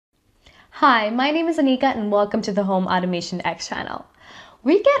Hi, my name is Anika and welcome to the Home Automation X channel.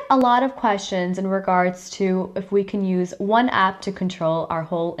 We get a lot of questions in regards to if we can use one app to control our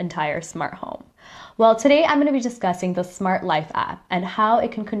whole entire smart home. Well, today I'm going to be discussing the Smart Life app and how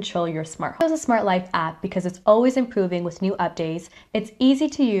it can control your smart home. It's a Smart Life app because it's always improving with new updates, it's easy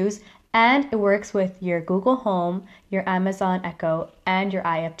to use, and it works with your Google Home, your Amazon Echo, and your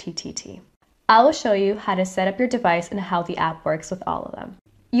IFTTT. I will show you how to set up your device and how the app works with all of them.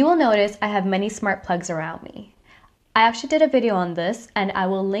 You will notice I have many smart plugs around me. I actually did a video on this and I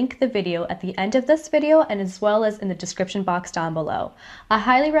will link the video at the end of this video and as well as in the description box down below. I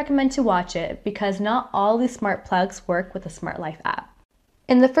highly recommend to watch it because not all these smart plugs work with the Smart Life app.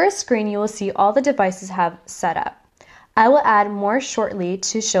 In the first screen, you will see all the devices have set up. I will add more shortly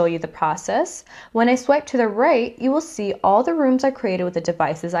to show you the process. When I swipe to the right, you will see all the rooms I created with the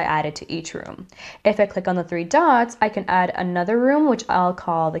devices I added to each room. If I click on the three dots, I can add another room, which I'll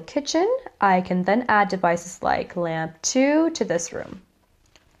call the kitchen. I can then add devices like lamp 2 to this room.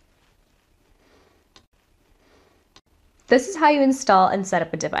 This is how you install and set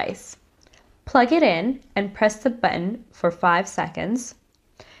up a device. Plug it in and press the button for 5 seconds.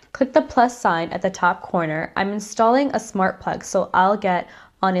 Click the plus sign at the top corner. I'm installing a smart plug, so I'll get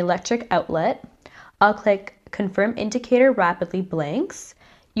on electric outlet. I'll click confirm indicator rapidly blinks.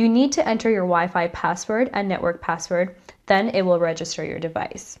 You need to enter your Wi-Fi password and network password, then it will register your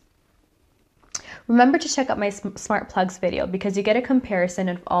device. Remember to check out my smart plugs video because you get a comparison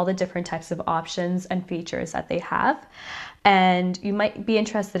of all the different types of options and features that they have. And you might be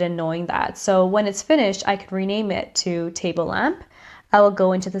interested in knowing that. So when it's finished, I can rename it to table lamp. I will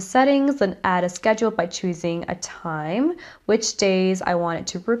go into the settings and add a schedule by choosing a time, which days I want it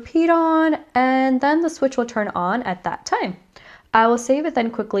to repeat on, and then the switch will turn on at that time. I will save it,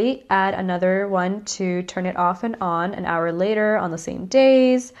 then quickly add another one to turn it off and on an hour later on the same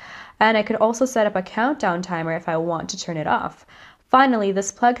days. And I could also set up a countdown timer if I want to turn it off. Finally,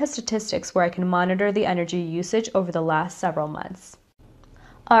 this plug has statistics where I can monitor the energy usage over the last several months.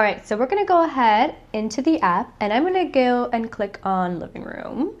 Alright, so we're going to go ahead into the app and I'm going to go and click on living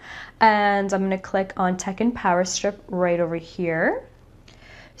room and I'm going to click on tech and power strip right over here.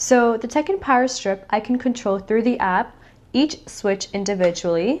 So the tech and power strip I can control through the app, each switch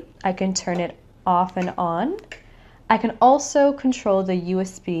individually. I can turn it off and on. I can also control the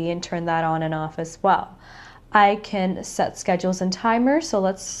USB and turn that on and off as well. I can set schedules and timers. So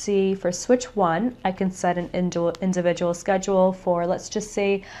let's see, for switch 1, I can set an individual schedule for, let's just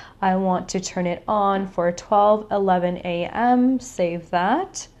say I want to turn it on for 12:11 a.m. Save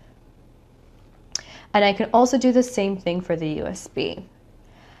that. And I can also do the same thing for the USB.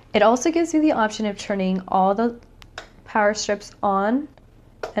 It also gives me the option of turning all the power strips on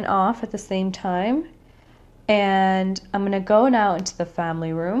and off at the same time. And I'm going to go now into the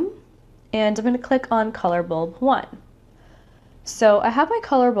family room. And I'm going to click on color bulb 1. So I have my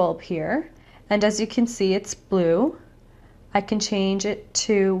color bulb here, and as you can see it's blue. I can change it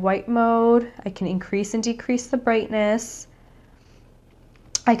to white mode. I can increase and decrease the brightness.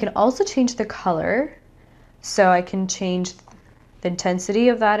 I can also change the color, so I can change the intensity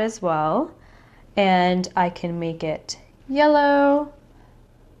of that as well. And I can make it yellow,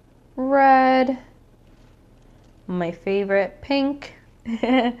 red, my favorite, pink.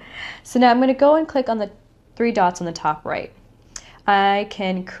 So now I'm going to go and click on the three dots on the top right. I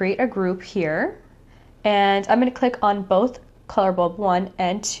can create a group here and I'm going to click on both color bulb 1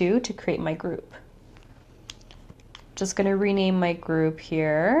 and 2 to create my group. Just going to rename my group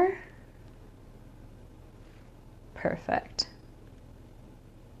here. Perfect.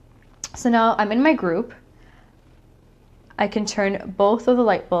 So now I'm in my group. I can turn both of the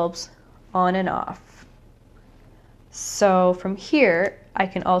light bulbs on and off. So from here, I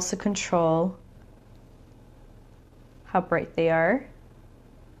can also control how bright they are.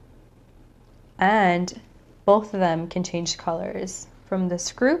 And both of them can change colors from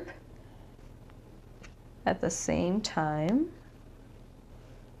this group at the same time.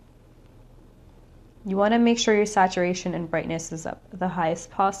 You want to make sure your saturation and brightness is up the highest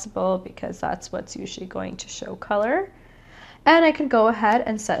possible because that's what's usually going to show color. And I can go ahead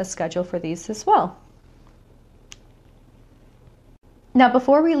and set a schedule for these as well. Now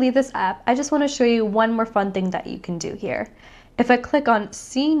before we leave this app, I just want to show you one more fun thing that you can do here. If I click on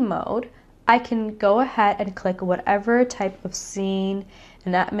scene mode, I can go ahead and click whatever type of scene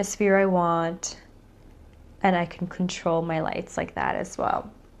and atmosphere I want, and I can control my lights like that as well.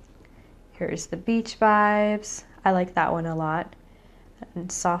 Here's the beach vibes. I like that one a lot.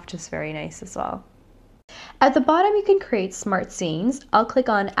 And soft is very nice as well. At the bottom, you can create smart scenes. I'll click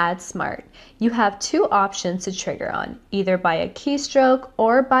on Add Smart. You have two options to trigger on, either by a keystroke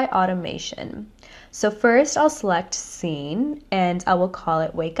or by automation. So first, I'll select Scene, and I will call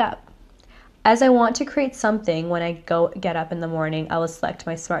it Wake Up. As I want to create something when I get up in the morning, I will select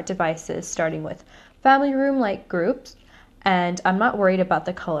my smart devices, starting with family room like groups, and I'm not worried about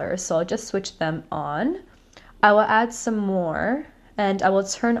the colors, so I'll just switch them on. I will add some more, and I will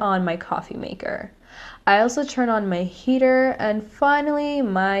turn on my coffee maker. I also turn on my heater, and finally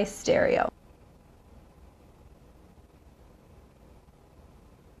my stereo.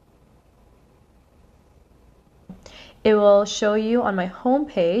 It will show you on my home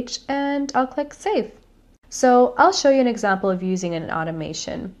page, and I'll click Save. So I'll show you an example of using an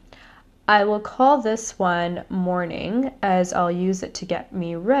automation. I will call this one Morning, as I'll use it to get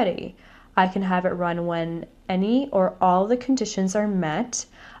me ready. I can have it run when any or all the conditions are met.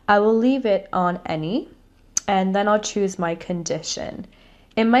 I will leave it on any, and then I'll choose my condition.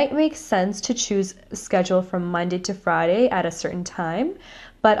 It might make sense to choose a schedule from Monday to Friday at a certain time,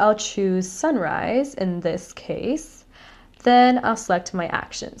 but I'll choose sunrise in this case. Then I'll select my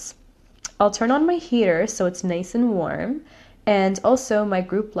actions. I'll turn on my heater so it's nice and warm, and also my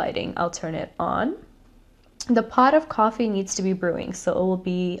group lighting, I'll turn it on. The pot of coffee needs to be brewing, so it will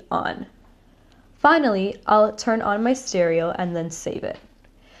be on. Finally, I'll turn on my stereo and then save it.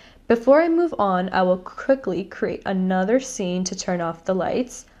 Before I move on, I will quickly create another scene to turn off the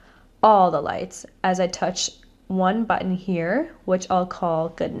lights, all the lights, as I touch one button here, which I'll call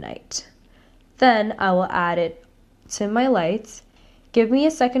Good Night. Then I will add it to my lights. Give me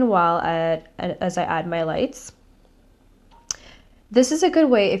a second while as I add my lights. This is a good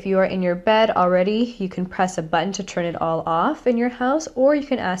way if you are in your bed already. You can press a button to turn it all off in your house, or you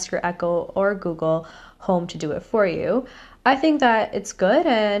can ask your Echo or Google Home to do it for you. I think that it's good,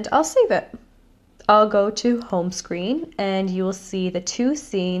 and I'll save it. I'll go to home screen, and you will see the two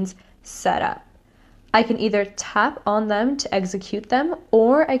scenes set up. I can either tap on them to execute them,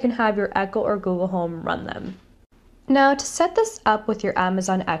 or I can have your Echo or Google Home run them. Now, to set this up with your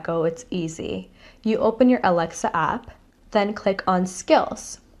Amazon Echo, it's easy. You open your Alexa app, then click on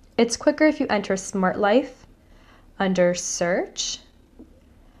Skills. It's quicker if you enter Smart Life under Search,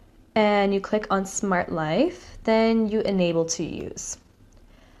 and you click on Smart Life, then you enable to use.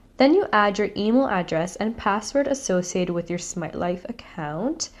 Then you add your email address and password associated with your Smart Life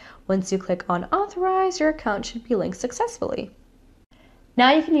account. Once you click on Authorize, your account should be linked successfully.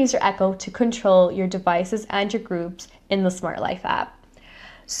 Now you can use your Echo to control your devices and your groups in the Smart Life app.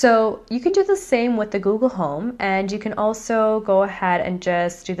 So you can do the same with the Google Home, and you can also go ahead and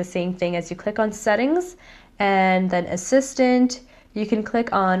just do the same thing as you click on Settings and then Assistant. You can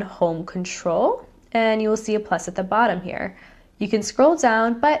click on Home Control, and you will see a plus at the bottom here. You can scroll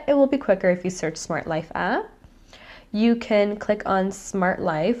down, but it will be quicker if you search Smart Life app. You can click on Smart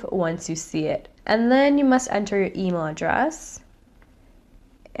Life once you see it, and then you must enter your email address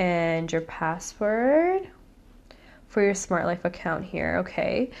and your password for your Smart Life account here.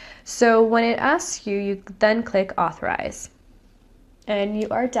 Okay, so when it asks you, you then click Authorize, and you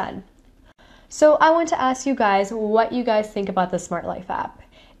are done. So I want to ask you guys what you guys think about the Smart Life app.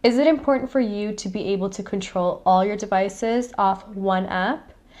 Is it important for you to be able to control all your devices off one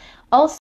app? Also,